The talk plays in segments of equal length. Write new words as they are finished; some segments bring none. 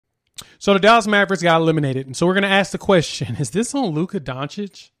So the Dallas Mavericks got eliminated. And so we're going to ask the question, is this on Luka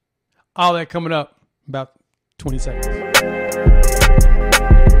Doncic? All that coming up in about 20 seconds.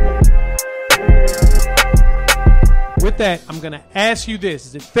 With that, I'm going to ask you this.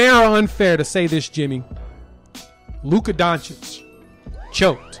 Is it fair or unfair to say this, Jimmy? Luka Doncic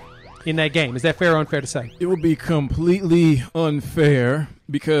choked in that game. Is that fair or unfair to say? It would be completely unfair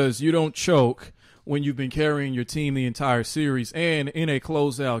because you don't choke when you've been carrying your team the entire series. And in a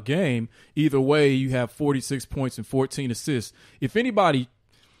closeout game, either way, you have 46 points and 14 assists. If anybody,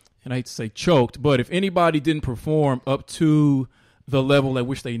 and I hate to say choked, but if anybody didn't perform up to the level at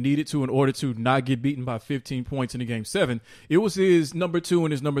which they needed to in order to not get beaten by 15 points in the game 7, it was his number 2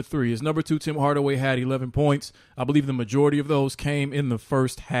 and his number 3. His number 2, Tim Hardaway, had 11 points. I believe the majority of those came in the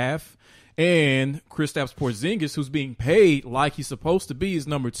first half. And Kristaps Porzingis, who's being paid like he's supposed to be his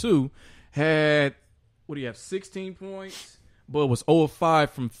number 2, had, 16 points, but was 0 of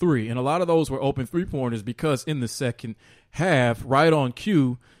 5 from 3. And a lot of those were open three-pointers because in the second half, right on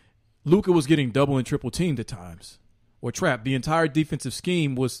cue, Luka was getting double and triple teamed at times. Or trapped. The entire defensive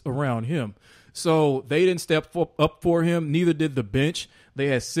scheme was around him. So they didn't step up for him. Neither did the bench. They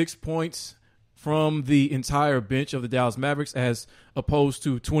had 6 points from the entire bench of the Dallas Mavericks as opposed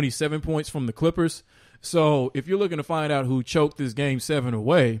to 27 points from the Clippers. So if you're looking to find out who choked this game 7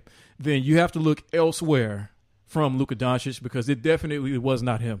 away, then you have to look elsewhere from Luka Doncic because it definitely was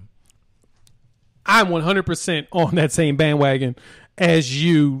not him. I'm 100% on that same bandwagon as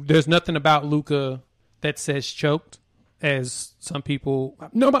you. There's nothing about Luka that says choked. As some people,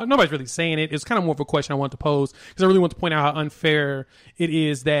 nobody's really saying it. It's kind of more of a question I want to pose because I really want to point out how unfair it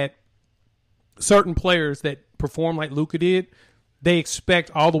is that certain players that perform like Luka did, they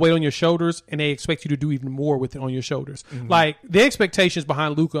expect all the weight on your shoulders and they expect you to do even more with it on your shoulders. Mm-hmm. Like the expectations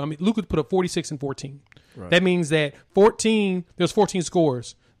behind Luka, I mean, Luka put up 46 and 14. Right. That means that there's 14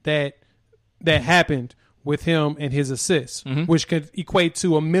 scores that happened with him and his assists, which could equate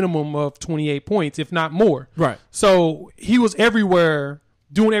to a minimum of 28 points, if not more. Right. So he was everywhere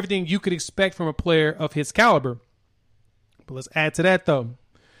doing everything you could expect from a player of his caliber. But let's add to that, though.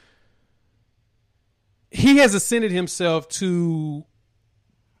 He has ascended himself to,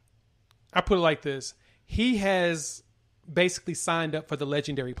 I put it like this, he has basically signed up for the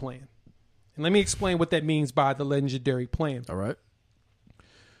legendary plan. And let me explain what that means by the legendary plan. All right.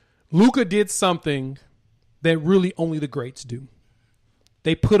 Luka did something that really only the greats do.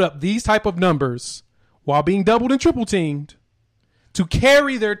 They put up these type of numbers while being doubled and triple teamed to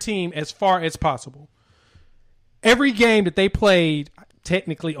carry their team as far as possible. Every game that they played,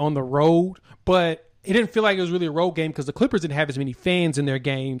 technically on the road, but it didn't feel like it was really a road game because the Clippers didn't have as many fans in their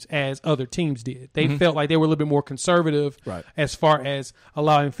games as other teams did. They felt like they were a little bit more conservative as far as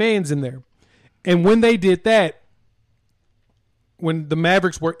allowing fans in there. And when they did that, when the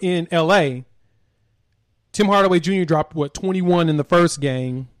Mavericks were in L.A., Tim Hardaway Jr. dropped, 21 in the first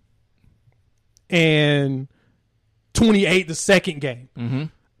game and 28 the second game. Mm-hmm.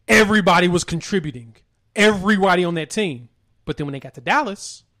 Everybody was contributing. Everybody on that team. But then when they got to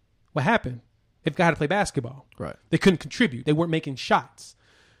Dallas, what happened? They've got to play basketball. Right. They couldn't contribute. They weren't making shots.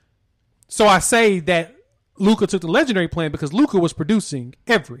 So I say that Luka took the legendary plan because Luka was producing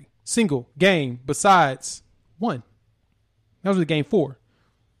every single game besides one. That was the game 4.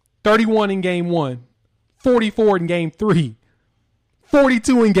 31 in game 1. 44 in game 3,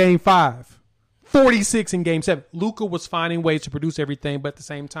 42 in game 5, 46 in game 7. Luka was finding ways to produce everything, but at the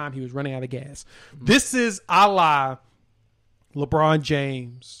same time, he was running out of gas. Mm-hmm. This is a la LeBron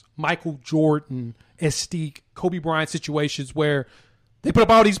James, Michael Jordan, Estique, Kobe Bryant situations where they put up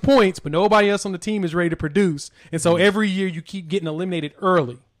all these points, but nobody else on the team is ready to produce. And so every year you keep getting eliminated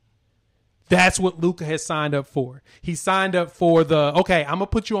early. That's what Luka has signed up for. He signed up for I'm going to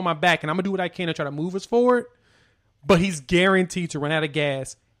put you on my back and I'm going to do what I can to try to move us forward. But he's guaranteed to run out of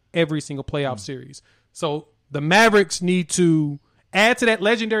gas every single playoff series. So the Mavericks need to add to that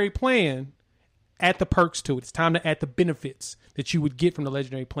legendary plan, add the perks to it. It's time to add the benefits that you would get from the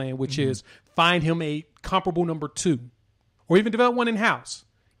legendary plan, which is find him a comparable number 2 or even develop one in-house.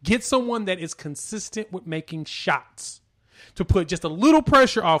 Get someone that is consistent with making shots to put just a little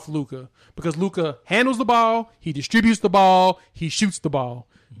pressure off Luka because Luka handles the ball, he distributes the ball, he shoots the ball.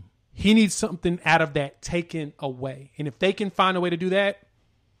 He needs something out of that taken away. And if they can find a way to do that,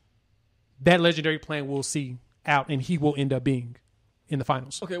 that legendary plan will see out and he will end up being in the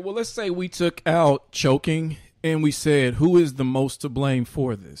finals. Okay, well, let's say we took out choking and we said, who is the most to blame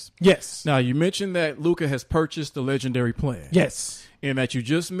for this? Yes. Now, you mentioned that Luka has purchased the legendary plan. Yes. And that you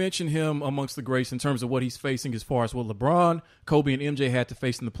just mentioned him amongst the greats in terms of what he's facing as far as what LeBron, Kobe, and MJ had to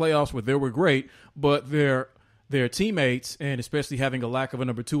face in the playoffs where they were great, but their their teammates, and especially having a lack of a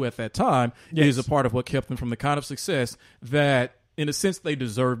number two at that time Yes. is a part of what kept them from the kind of success that, in a sense, they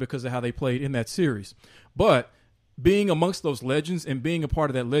deserve because of how they played in that series. But being amongst those legends and being a part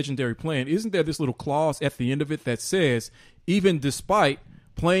of that legendary plan, isn't there this little clause at the end of it that says, even despite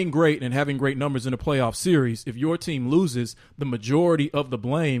playing great and having great numbers in a playoff series, if your team loses, the majority of the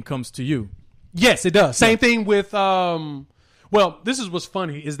blame comes to you? Yes, it does. Same thing with well, this is what's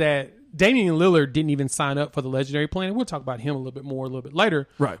funny is that Damian Lillard didn't even sign up for the legendary plan. We'll talk about him a little bit more a little bit later.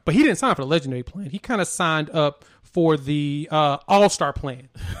 Right. But he didn't sign up for the legendary plan. He kind of signed up for the all-star plan.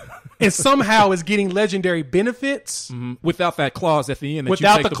 And somehow is getting legendary benefits Without that clause at the end. That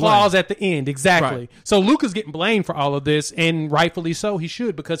without you the take clause blame. at the end. Exactly. Right. So Luka's getting blamed for all of this, and rightfully so. He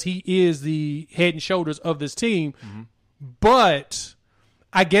should, because he is the head and shoulders of this team. But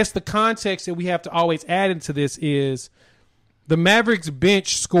I guess the context that we have to always add into this is the Mavericks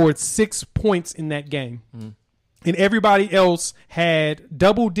bench scored 6 points in that game. And everybody else had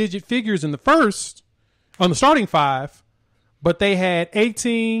double-digit figures in the first, on the starting five, but they had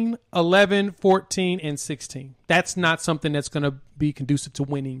 18, 11, 14, and 16. That's not something that's going to be conducive to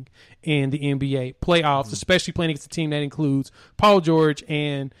winning in the NBA playoffs, especially playing against a team that includes Paul George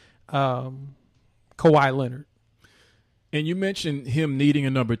and Kawhi Leonard. And you mentioned him needing a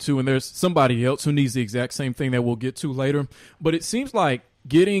number two, and there's somebody else who needs the exact same thing that we'll get to later. But it seems like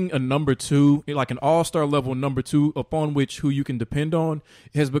getting a number two, like an all-star level number two, upon which who you can depend on,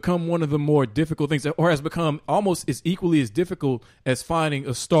 has become one of the more difficult things, or has become almost as equally as difficult as finding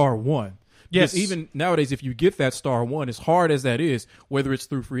a star one. Yes. Because even nowadays, if you get that star one, as hard as that is, whether it's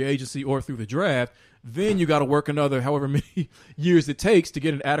through free agency or through the draft, then you got to work another however many years it takes to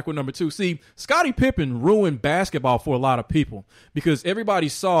get an adequate number two. See, Scottie Pippen ruined basketball for a lot of people because everybody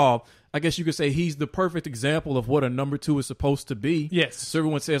saw, I guess you could say, he's the perfect example of what a number two is supposed to be. Yes. So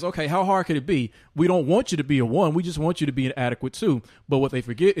everyone says, okay, how hard could it be? We don't want you to be a one. We just want you to be an adequate two. But what they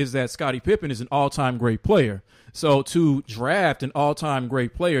forget is that Scottie Pippen is an all-time great player. So to draft an all-time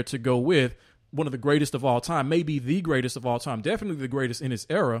great player to go with one of the greatest of all time, maybe the greatest of all time, definitely the greatest in his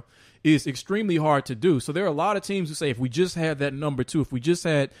era, is extremely hard to do. So there are a lot of teams who say, if we just had that number two, if we just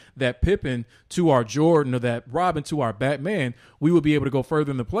had that Pippen to our Jordan or that Robin to our Batman, we would be able to go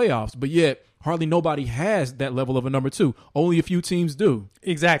further in the playoffs. But yet, hardly nobody has that level of a number two. Only a few teams do.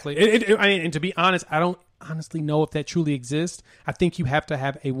 Exactly. I mean, and to be honest, I don't honestly know if that truly exists. I think you have to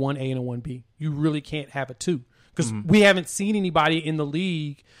have a 1A and a 1B. You really can't have a 2 because we haven't seen anybody in the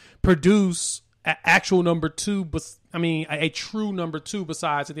league produce an actual number two, but I mean a true number two.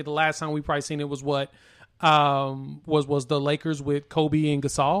 Besides, I think the last time we probably seen it was what was the Lakers with Kobe and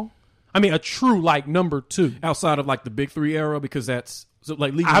Gasol. I mean, a true like number two Outside of like the big three era, because that's so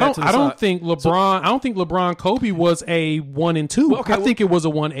like leaving I that to the don't side. think LeBron. I don't think LeBron Kobe was a 1 and 2. Well, okay, I think it was a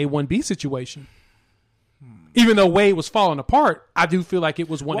 1A 1B situation. Even though Wade was falling apart, I do feel like it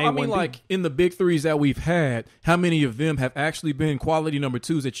was 1A, Well, I mean, 1B. like in the big threes that we've had, how many of them have actually been quality number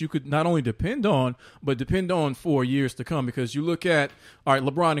twos that you could not only depend on, but depend on for years to come? Because you look at, all right,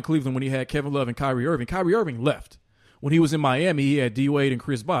 LeBron in Cleveland when he had Kevin Love and Kyrie Irving. Kyrie Irving left. When he was in Miami, he had D Wade and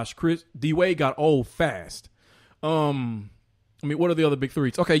Chris Bosh. D Wade got old fast. I mean, what are the other big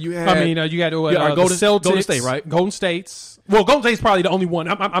threes? Okay, you had. I mean, you got the Celtics, Golden State, right? Golden State's. Well, Golden State's probably the only one.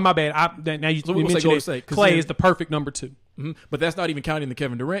 I'm my bad. Now you So we will say mentioned Golden it. State, 'cause Clay then- is the perfect number 2. But that's not even counting the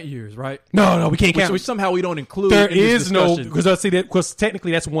Kevin Durant years, right? No, we can't count. Which somehow we don't include. There in this is no discussion. because I see that because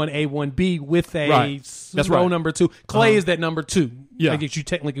technically that's 1A 1B with a Right. That's right. number 2. Clay is that number 2. Yeah. I guess you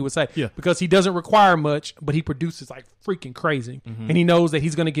technically would say. Yeah. Because he doesn't require much, but he produces like freaking crazy, and he knows that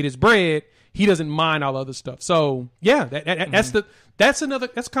he's going to get his bread. He doesn't mind all other stuff. So yeah, that's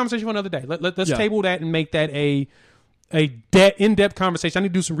a conversation for another day. Let's Yeah. table that and make that a in-depth conversation. I need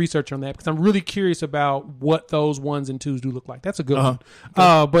to do some research on that because I'm really curious about what those 1s and 2s do look like. That's a good one.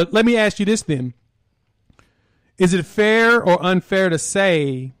 But let me ask you this then. Is it fair or unfair to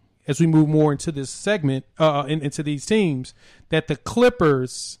say, as we move more into this segment, into these teams, that the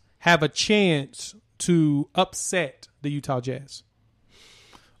Clippers have a chance to upset the Utah Jazz?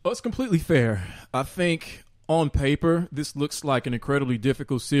 Oh, it's completely fair. I think on paper, this looks like an incredibly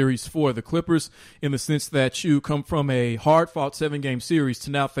difficult series for the Clippers in the sense that you come from a hard-fought 7-game series to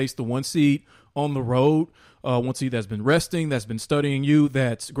now face the 1 seed on the road. 1 seed that's been resting, that's been studying you,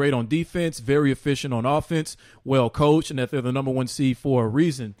 that's great on defense, very efficient on offense, well coached, and that they're the number 1 seed for a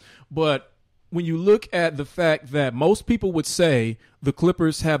reason. But when you look at the fact that most people would say the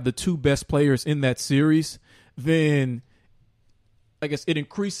Clippers have the 2 best players in that series, then I guess it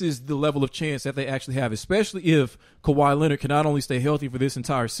increases the level of chance that they actually have, especially if Kawhi Leonard can not only stay healthy for this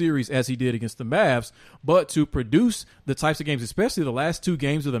entire series as he did against the Mavs, but to produce the types of games, especially the last 2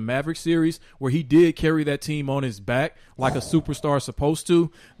 games of the Mavericks series where he did carry that team on his back like a superstar is supposed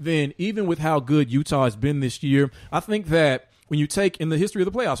to. Then even with how good Utah has been this year, I think that when you take, in the history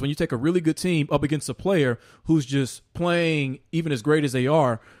of the playoffs, when you take a really good team up against a player who's just playing even as great as they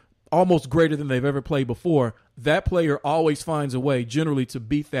are, almost greater than they've ever played before, that player always finds a way generally to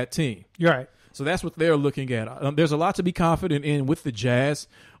beat that team. You're right. So that's what they're looking at. There's a lot to be confident in with the Jazz,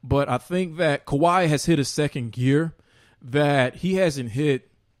 but I think that Kawhi has hit a second gear that he hasn't hit,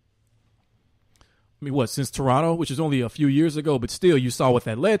 since Toronto, which is only a few years ago, but still you saw what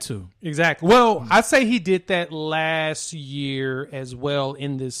that led to. Exactly. Well, I say he did that last year as well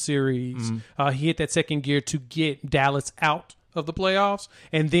in this series. He hit that second gear to get Dallas out of the playoffs,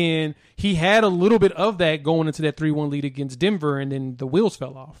 and then he had a little bit of that going into that 3-1 lead against Denver, and then the wheels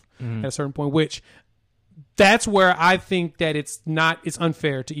fell off at a certain point, which that's where I think that it's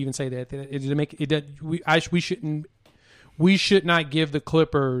unfair to even say that we should not give the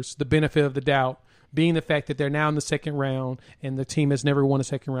Clippers the benefit of the doubt, being the fact that they're now in the second round and the team has never won a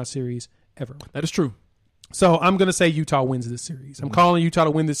second round series ever. That is true. So I'm going to say Utah wins this series. I'm calling Utah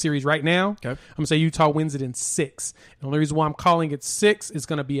to win this series right now. Okay. I'm going to say Utah wins it in 6. The only reason why I'm calling it 6 is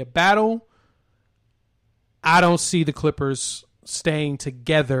going to be a battle. I don't see the Clippers staying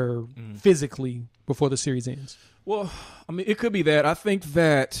together physically before the series ends. Well, I mean, it could be that. I think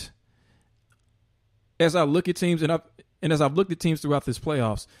that as I look at teams, and as I've looked at teams throughout this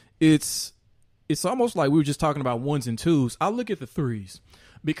playoffs, it's almost like we were just talking about 1s and 2s. I look at the 3s.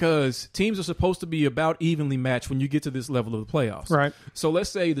 Because teams are supposed to be about evenly matched when you get to this level of the playoffs. Right. So let's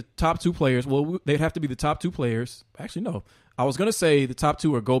say the top 2 players, they'd have to be the top 2 players. Actually, no. I was going to say the top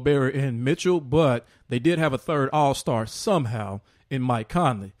 2 are Gobert and Mitchell, but they did have a third all-star somehow in Mike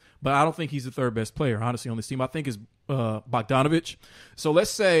Conley. But I don't think he's the third best player, honestly, on this team. I think it's Bogdanovich. So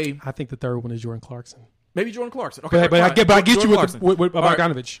let's say... I think the third one is Jordan Clarkson. Maybe Jordan Clarkson. Okay, but I get you with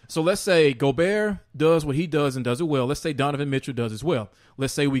Bogdanovich. Right. So let's say Gobert does what he does and does it well. Let's say Donovan Mitchell does as well.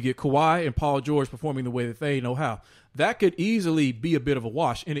 Let's say we get Kawhi and Paul George performing the way that they know how. That could easily be a bit of a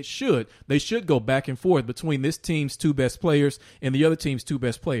wash, and it should. They should go back and forth between this team's 2 best players and the other team's 2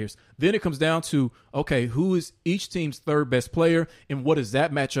 best players. Then it comes down to, okay, who is each team's 3rd best player, and what does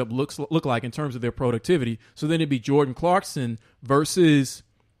that matchup look like in terms of their productivity? So then it'd be Jordan Clarkson versus...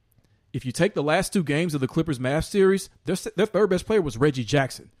 If you take the last 2 games of the Clippers-Mavs series, their 3rd best player was Reggie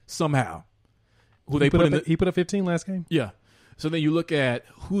Jackson somehow. He put up 15 last game? Yeah. So then you look at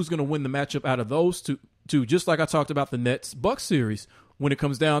who's going to win the matchup out of those two, just like I talked about the Nets-Bucks series, when it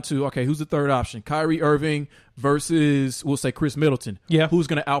comes down to, okay, who's the third option? Kyrie Irving versus, we'll say, Chris Middleton. Yeah. Who's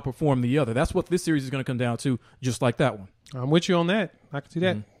going to outperform the other? That's what this series is going to come down to, just like that one. I'm with you on that. I can see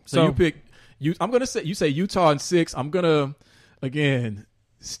that. So you pick I'm going to say, you say Utah in 6. I'm going to, again...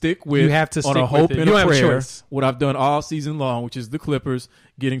 stick with, you have to on stick a hope with it. and You a don't have a prayer, choice. what I've done all season long, which is the Clippers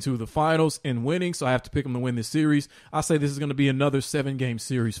getting to the finals and winning. So I have to pick them to win this series. I say this is going to be another 7-game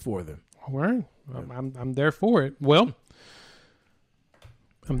series for them. All right. I'm there for it. Well,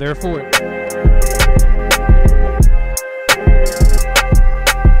 I'm there for it.